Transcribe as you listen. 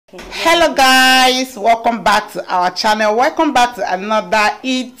Hello guys, welcome back to our channel. Welcome back to another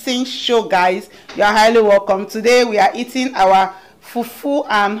eating show, guys. You are highly welcome. Today we are eating our fufu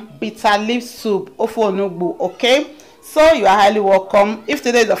and bitter leaf soup, ofu onugbu. Okay, so you are highly welcome. If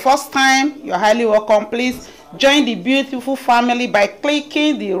today is the first time, you are highly welcome. Please join the beautiful family by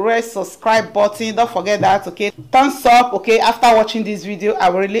clicking the red subscribe button. Don't forget that. Okay, thumbs up. Okay, after watching this video, I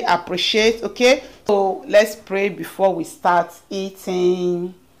will really appreciate. Okay, so let's pray before we start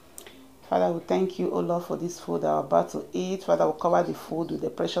eating. Father, we thank you, O Lord, for this food that we're about to eat. Father, we cover the food with the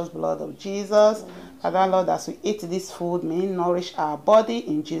precious blood of Jesus. Father, Lord, as we eat this food, may it nourish our body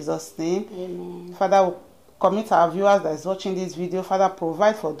in Jesus' name. Amen. Father, we commit our viewers that is watching this video. Father,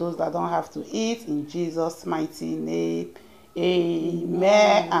 provide for those that don't have to eat in Jesus' mighty name.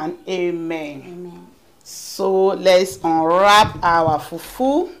 Amen and amen. Amen. So let's unwrap our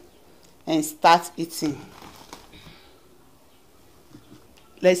fufu and start eating.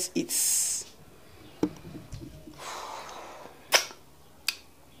 Let's eat.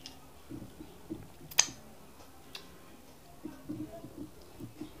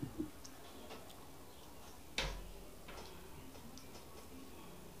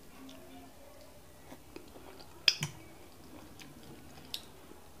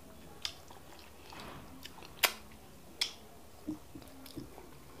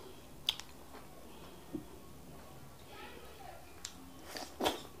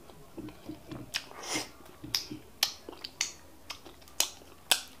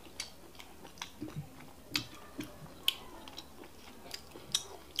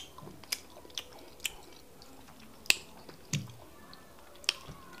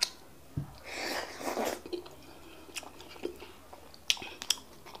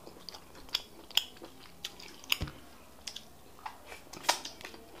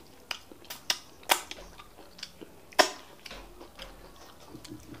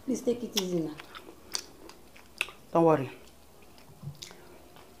 Please take it easy now. Don't worry.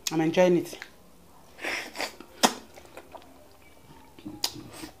 I'm enjoying it.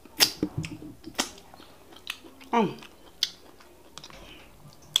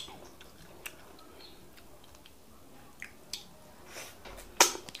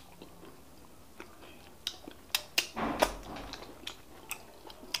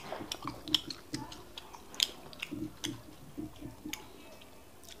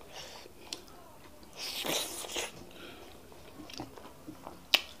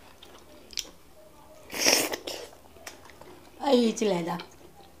 Why you eating like that?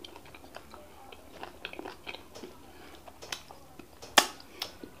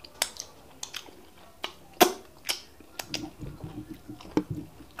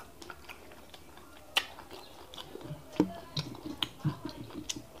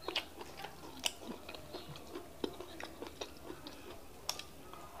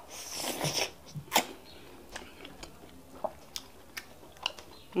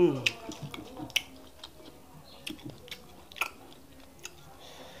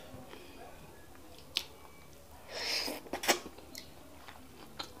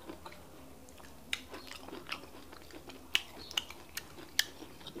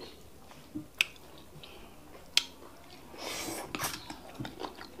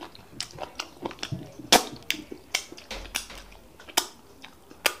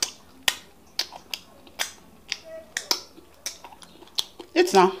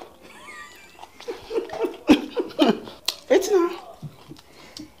 Eat now. Eat now.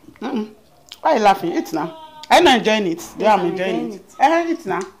 Why are you laughing? Eat now. I'm not enjoying it. Yes, Yeah, I'm enjoying it. Eat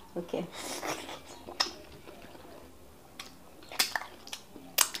now. Okay.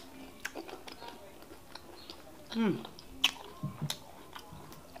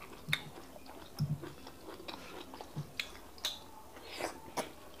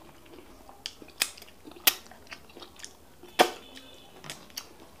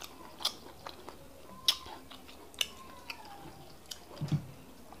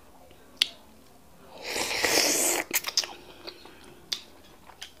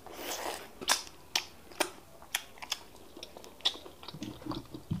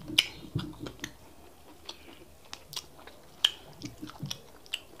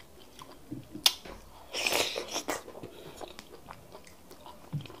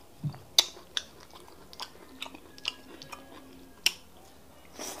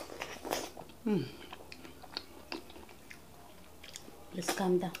 Please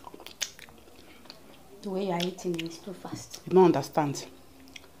calm down. The way you are eating is too fast. You don't understand.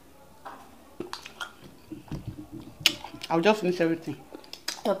 I'll just finish everything.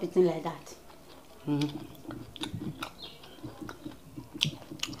 Stop eating like that.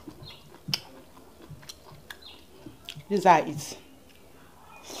 This is how I eat.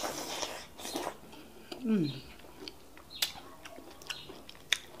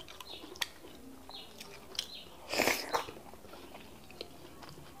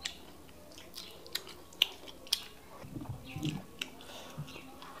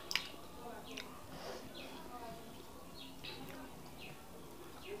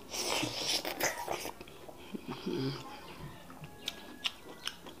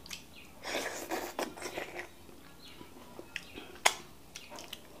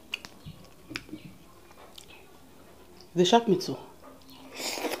 They shock me too.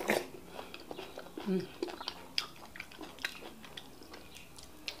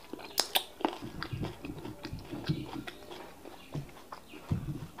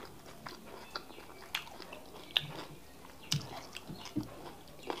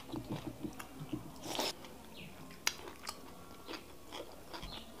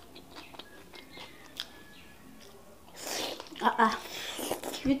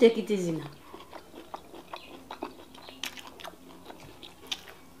 You take it easy now.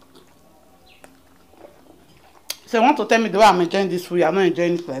 So you want to tell me the way I'm enjoying this food, you're not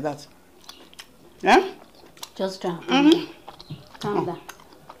enjoying it like that? Yeah? Just try. Calm down.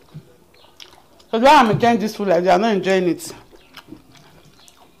 So the way I'm enjoying this food like that, you're not enjoying it.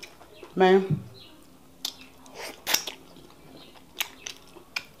 Man.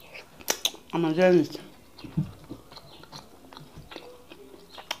 I'm enjoying it.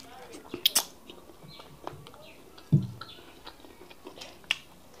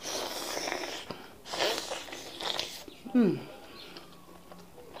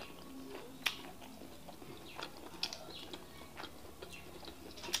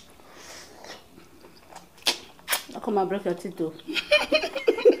 How come I break your teeth though?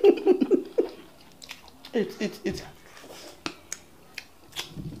 Eat.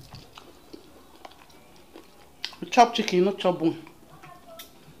 You chop chicken, not chop bone.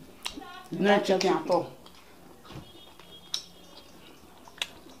 No chicken at all.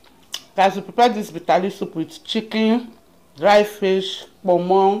 Guys, we prepare this bitter leaf soup with chicken, dry fish,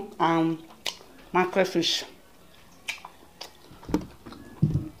 pomo, and mackerel fish.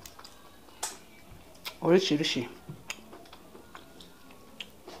 Orishi.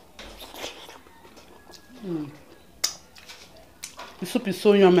 The soup is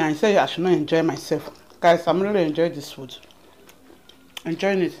so yummy. I said I should not enjoy myself. Guys, I'm really enjoying this food.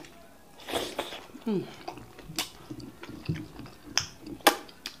 Enjoying it.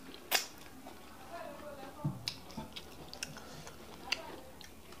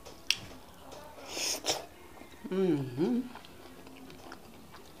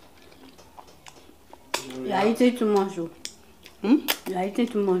 You are eating too much. You are eating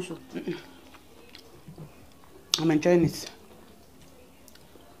too much. I'm enjoying it.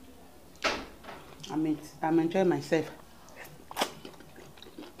 I'm enjoying myself.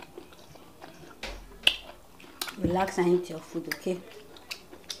 Relax and eat your food, okay?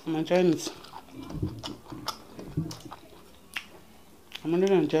 I'm enjoying it. I'm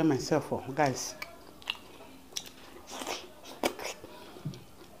really enjoying myself, guys.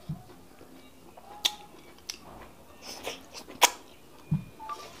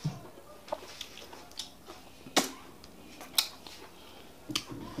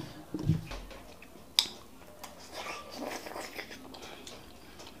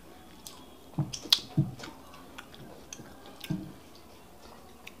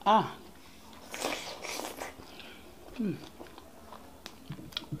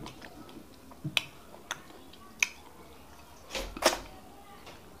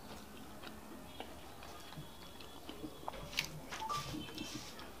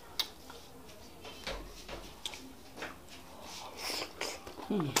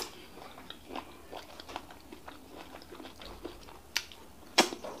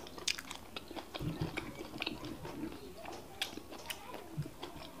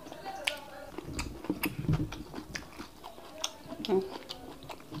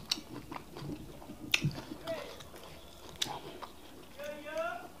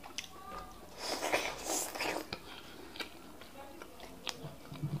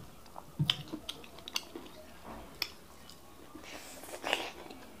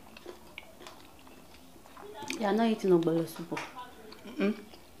 You are not eating ogbolo soup.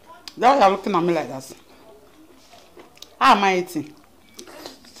 Now you're looking at me like that. How am I eating?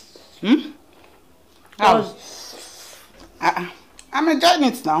 How? I'm enjoying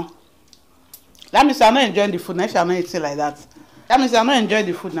it now. That means I'm not enjoying the food now if you're not eating like that. That means I'm not enjoying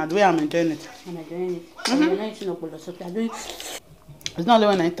the food now the way I'm enjoying it. I'm enjoying it. You're not eating ogbolo soup. You're doing... It's not only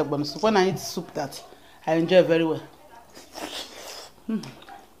when I eat ogbolo soup. When I eat soup that I enjoy very well.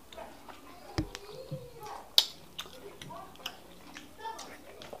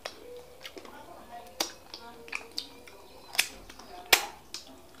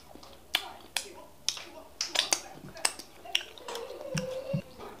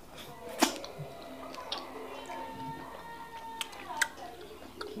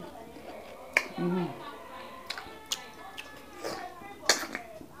 Guys,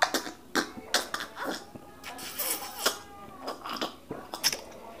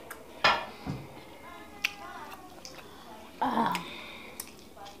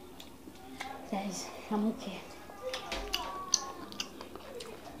 I'm okay.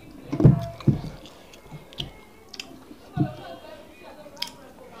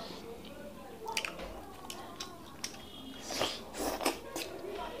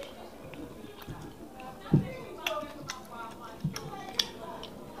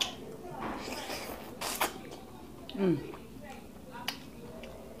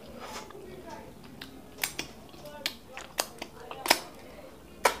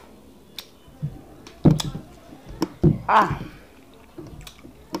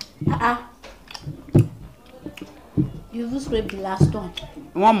 You even scraped the last one.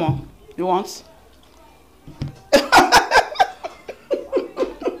 One more. You want?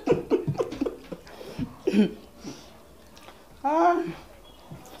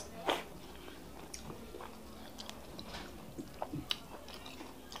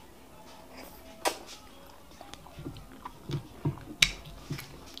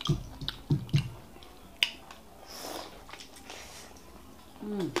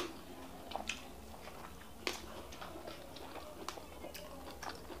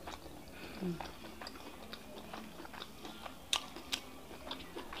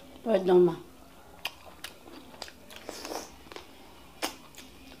 Well done, ma.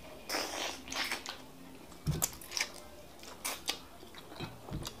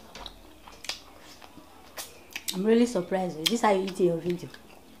 I'm really surprised. This is how you eat your video.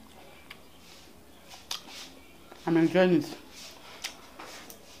 I'm enjoying it.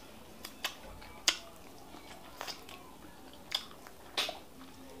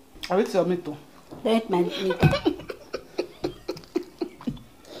 I will eat your meat too. Don't eat my meat.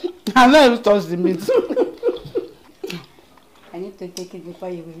 I never even touch the meat. I need to take it before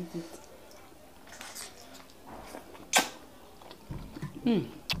you eat it.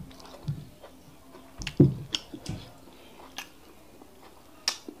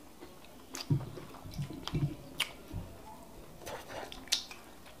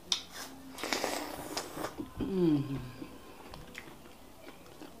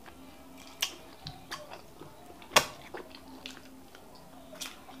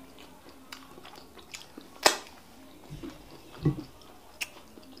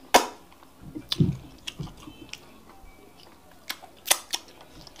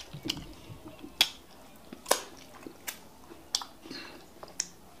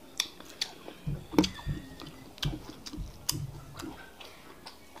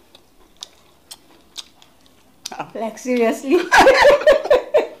 Like seriously?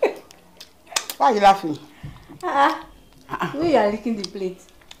 Why are you laughing? Where you are licking the plate?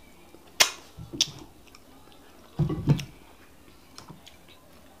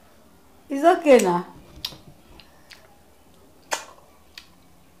 It's okay now.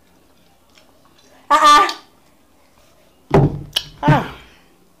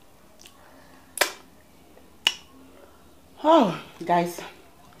 Oh, guys,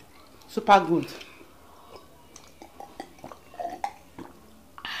 super good.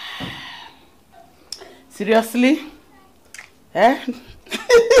 Seriously? Eh?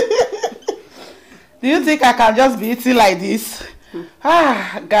 Do you think I can just be eating like this?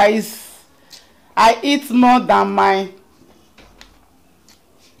 Guys, I eat more than my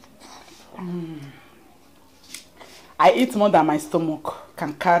stomach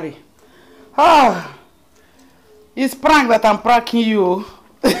can carry. It's prank that I'm pranking you.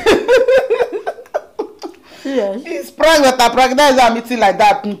 Yes. It's prank that I'm pranking. That is why I'm eating like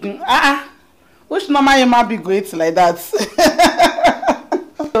that. Which normal human being go eat like that? So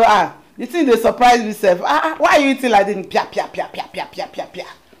the thing they surprise me self. Why are you eating like this? Pia pia pia pia pia pia pia pia.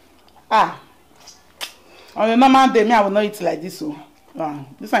 On a normal day, me I will not eat like this. So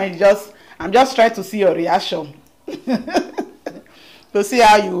this one is just, I'm just trying to see your reaction. To see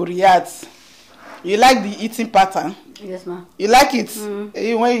how you react. You like the eating pattern? Yes, ma'am. You like it?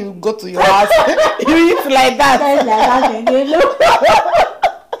 When you go to your house, you eat like that.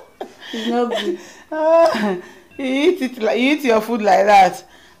 It's not good. You eat it like, you eat your food like that.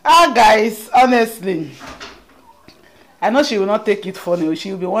 Guys, honestly, I know she will not take it funny.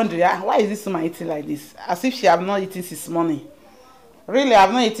 She will be wondering, why is this woman eating like this? As if she have not eaten since morning. Really, I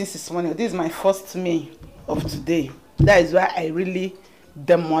have not eaten since morning. This is my first meal of today. That is why I really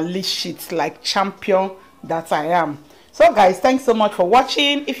demolish it like champion that I am. So guys, thanks so much for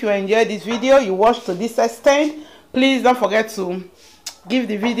watching. If you enjoyed this video, you watched to this extent, please don't forget to give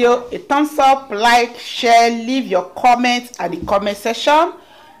the video a thumbs up, like, share, leave your comments at the comment section.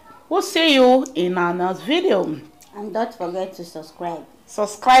 We'll see you in our next video. And don't forget to subscribe.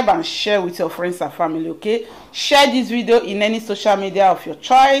 Subscribe and share with your friends and family, okay? Share this video in any social media of your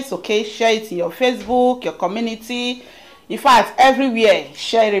choice, okay? Share it in your Facebook, your community. In fact, everywhere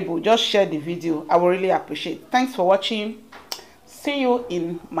shareable. Just share the video. I will really appreciate it. Thanks for watching. See you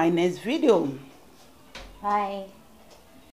in my next video. Bye.